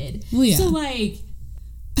stupid. Well, yeah. So, like...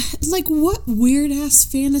 Like, what weird-ass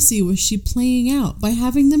fantasy was she playing out by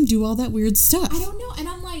having them do all that weird stuff? I don't know. And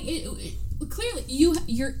I'm like, clearly,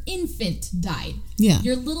 your infant died. Yeah.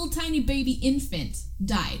 Your little tiny baby infant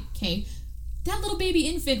died, okay? That little baby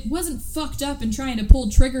infant wasn't fucked up and trying to pull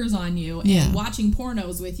triggers on you and watching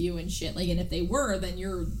pornos with you and shit. Like, and if they were, then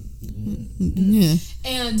you're... Yeah.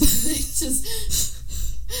 And it's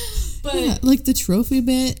just... But... Yeah, like the trophy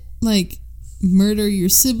bit, like... murder your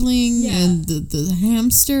sibling and the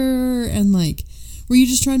hamster, and like, were you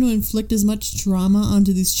just trying to inflict as much trauma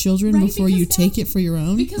onto these children before you take it for your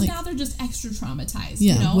own? Because like, now they're just extra traumatized.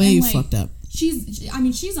 Yeah, you know? way and, like, fucked up.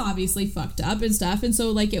 She's obviously fucked up and stuff, and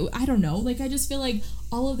so like I don't know, like I just feel like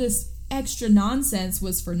all of this extra nonsense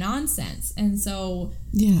was for nonsense, and so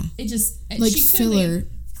it just like she filler.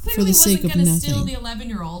 For the sake of nothing. Wasn't going to steal the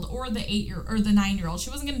 11-year-old or the 9-year-old. She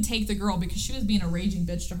wasn't going to take the girl because she was being a raging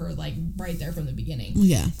bitch to her, like, right there from the beginning.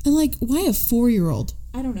 Yeah. And, like, why a 4-year-old?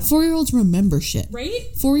 I don't know. 4-year-olds remember shit. Right?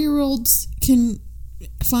 4-year-olds can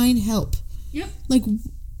find help. Yep. Like,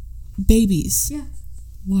 babies. Yeah.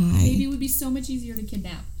 Why? Baby would be so much easier to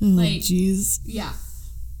kidnap. Oh, like, jeez. Yeah.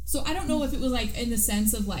 So I don't know if it was, like, in the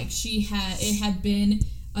sense of, like, it had been...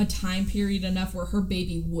 a time period enough where her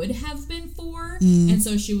baby would have been 4, and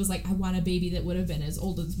so she was like, I want a baby that would have been as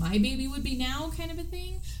old as my baby would be now, kind of a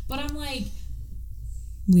thing. But I'm like,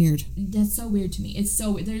 weird. That's so weird to me. It's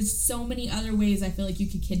so there's so many other ways I feel like you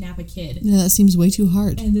could kidnap a kid. Yeah, that seems way too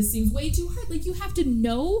hard. And this seems way too hard. Like, you have to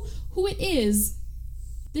know who it is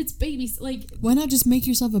that's like, why not just make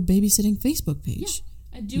yourself a babysitting Facebook page?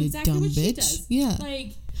 Yeah, and do exactly what she does. Yeah.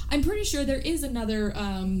 Like, I'm pretty sure there is another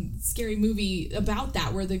scary movie about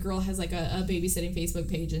that where the girl has like a babysitting Facebook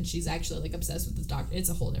page and she's actually like obsessed with this doctor. It's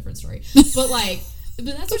a whole different story. But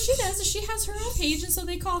that's what she does, is she has her own page, and so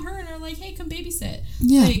they call her and are like, hey, come babysit.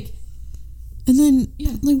 Yeah. Like, and then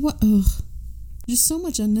like what? Ugh. Just so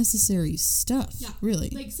much unnecessary stuff. Yeah. Really.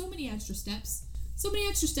 Like so many extra steps. So many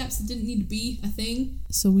extra steps that didn't need to be a thing.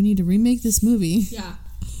 So we need to remake this movie. Yeah.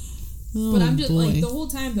 Oh, but I'm just boy. like, the whole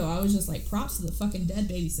time though, I was just like, props to the fucking dead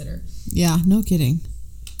babysitter. Yeah, no kidding.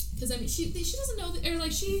 Because I mean, she doesn't know that, or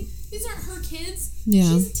like these aren't her kids. Yeah.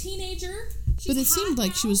 She's a teenager. But it seemed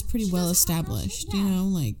like she was pretty well established, you know,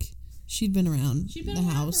 like she'd been around the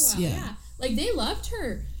house. Yeah. Like they loved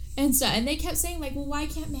her and stuff. And they kept saying like, well, why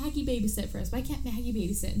can't Maggie babysit for us? Why can't Maggie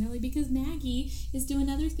babysit? And they're like, because Maggie is doing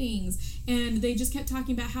other things. And they just kept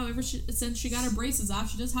talking about how since she got her braces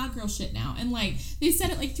off, she does hot girl shit now. And like they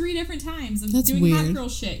said it like 3 different times of doing weird. hot girl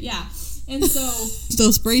shit. Yeah. And so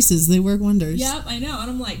those braces, they work wonders. Yep, I know.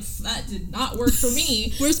 And I'm like, that did not work for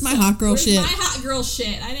me. Where's my hot girl shit? Where's my hot girl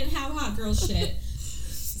shit? I didn't have hot girl shit.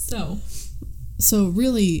 So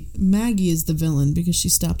really, Maggie is the villain because she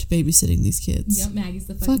stopped babysitting these kids. Yep, Maggie's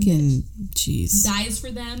the fucking jeez. Dies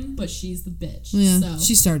for them, but she's the bitch. Yeah, so.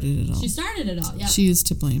 she started it all. She started it all, yeah. She is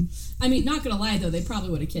to blame. I mean, not gonna lie, though, they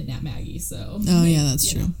probably would have kidnapped Maggie, so... Oh, yeah, that's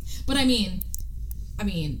true. Know. But I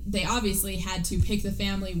mean, they obviously had to pick the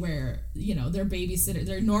family where, you know, their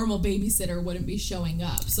normal babysitter wouldn't be showing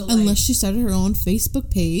up. So unless she started her own Facebook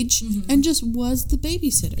page and just was the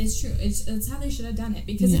babysitter. It's true. It's how they should have done it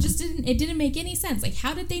because it didn't make any sense. Like,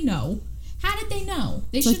 how did they know? How did they know?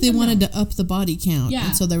 It's like they wanted to up the body count. Yeah.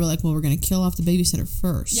 And so they were like, well, we're going to kill off the babysitter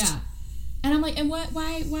first. Yeah. And I'm like, and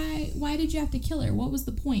why did you have to kill her? What was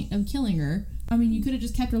the point of killing her? I mean, you could have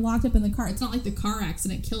just kept her locked up in the car. It's not like the car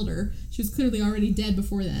accident killed her. She was clearly already dead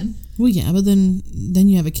before then. Well, yeah, but then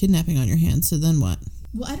you have a kidnapping on your hands, so then what?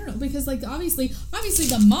 Well, I don't know, because, like, obviously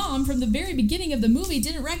the mom from the very beginning of the movie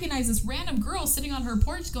didn't recognize this random girl sitting on her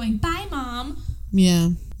porch going, bye, Mom.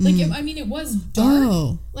 Yeah. Like, it was dark.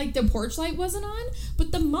 Oh. Like, the porch light wasn't on.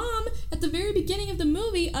 But the mom, at the very beginning of the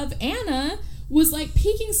movie, of Anna, was, like,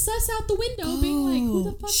 peeking sus out the window, being like, who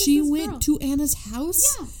the fuck is this girl? She went to Anna's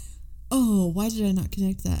house? Yeah. Oh, why did I not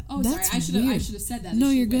connect that? Oh, that's sorry. I should have said that. No,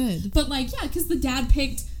 you're good. But, like, yeah, because the dad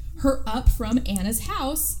picked her up from Anna's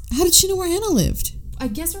house. How did she know where Anna lived? I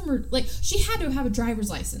guess from her, like, she had to have a driver's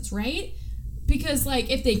license, right? Because,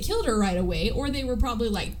 like, if they killed her right away, or they were probably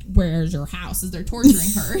like, where's your house? As they're torturing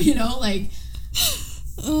her, you know, like,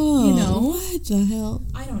 oh, you know, what the hell?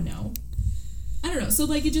 I don't know. So,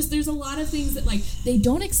 like, there's a lot of things that, like, they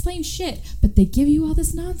don't explain shit, but they give you all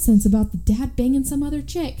this nonsense about the dad banging some other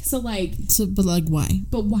chick. But why?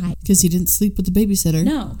 But why? Because he didn't sleep with the babysitter.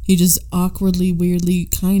 No. He just awkwardly, weirdly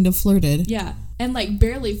kind of flirted. Yeah. And, like,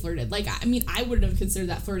 barely flirted. Like, I mean, I wouldn't have considered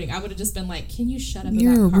that flirting. I would have just been like, can you shut up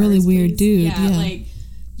You're about a really cars, weird please? dude. Yeah, yeah. like,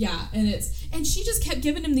 yeah, and she just kept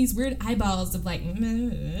giving him these weird eyeballs of like,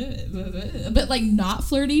 but like not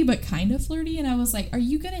flirty, but kind of flirty. And I was like, are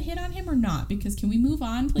you going to hit on him or not? Because can we move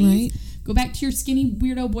on, please? Right. Go back to your skinny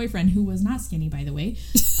weirdo boyfriend, who was not skinny, by the way.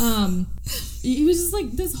 He was just like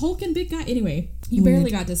this hulking big guy. Anyway, you barely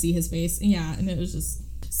got to see his face. Yeah, and it was just...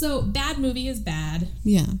 So, bad movie is bad.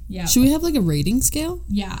 Yeah. Yeah. Should we have like a rating scale?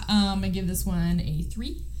 Yeah, I give this one a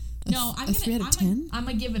 3. No, I'm 3 out of 10? I'm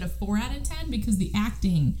gonna give it a 4 out of 10 because the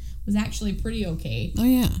acting was actually pretty okay. Oh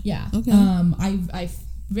yeah. Yeah. Okay. I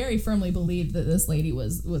very firmly believe that this lady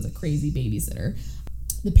was a crazy babysitter.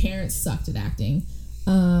 The parents sucked at acting.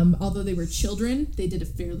 Although they were children, they did a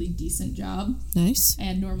fairly decent job. Nice.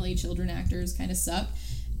 And normally children actors kind of suck,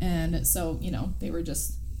 and so you know they were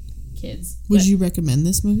just kids. Would you recommend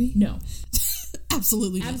this movie? No.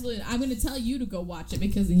 Absolutely not. Absolutely. I'm going to tell you to go watch it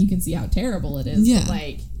because then you can see how terrible it is. Yeah. But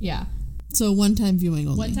like, yeah. So one-time viewing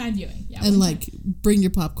only. One-time viewing. Yeah. And like, bring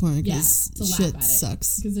your popcorn because shit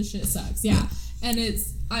sucks. Because the shit sucks. Yeah. And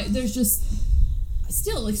there's just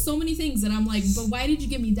still like so many things that I'm like, but why did you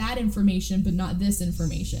give me that information but not this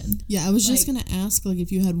information? Yeah, I was just going to ask, like,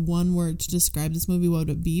 if you had one word to describe this movie, what would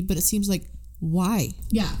it be? But it seems like why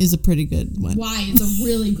is a pretty good one. Why is a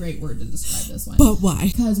really great word to describe this one. But why?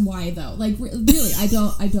 Because why though? Like really, I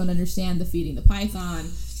don't understand the feeding the python,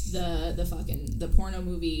 the porno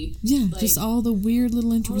movie. Yeah, like, just all the weird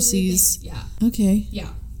little intricacies. Yeah. Okay. Yeah.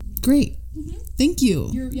 Great. Mm-hmm. Thank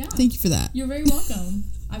you. Yeah. Thank you for that. You're very welcome.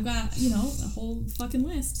 I've got a whole fucking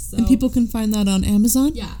list. So. And people can find that on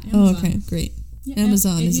Amazon? Yeah. Amazon. Oh, okay, great. Yeah,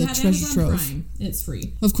 Amazon is a treasure Amazon trove. Prime, it's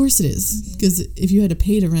free. Of course it is, because if you had to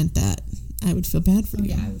pay to rent that, I would feel bad for you.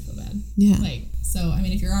 Yeah, I would feel bad. Yeah. Like, so, I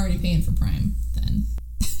mean, if you're already paying for Prime, then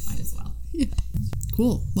might as well. Yeah.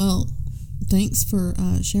 Cool. Well, thanks for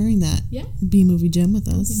sharing that B-movie gem with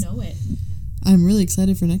us. You know it. I'm really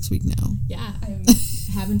excited for next week now. Yeah, I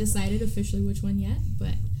haven't decided officially which one yet,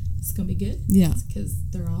 but it's going to be good. Yeah. Because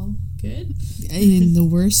they're all good. In the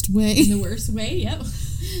worst way. In the worst way, yep.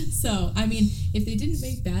 So, I mean, if they didn't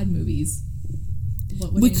make bad movies...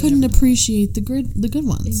 We couldn't appreciate the good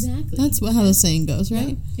ones. Exactly. That's how the saying goes,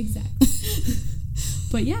 right? Yeah, exactly.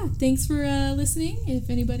 But yeah, thanks for listening. If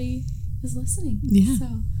anybody is listening, yeah. So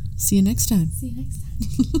See you next time. See you next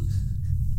time.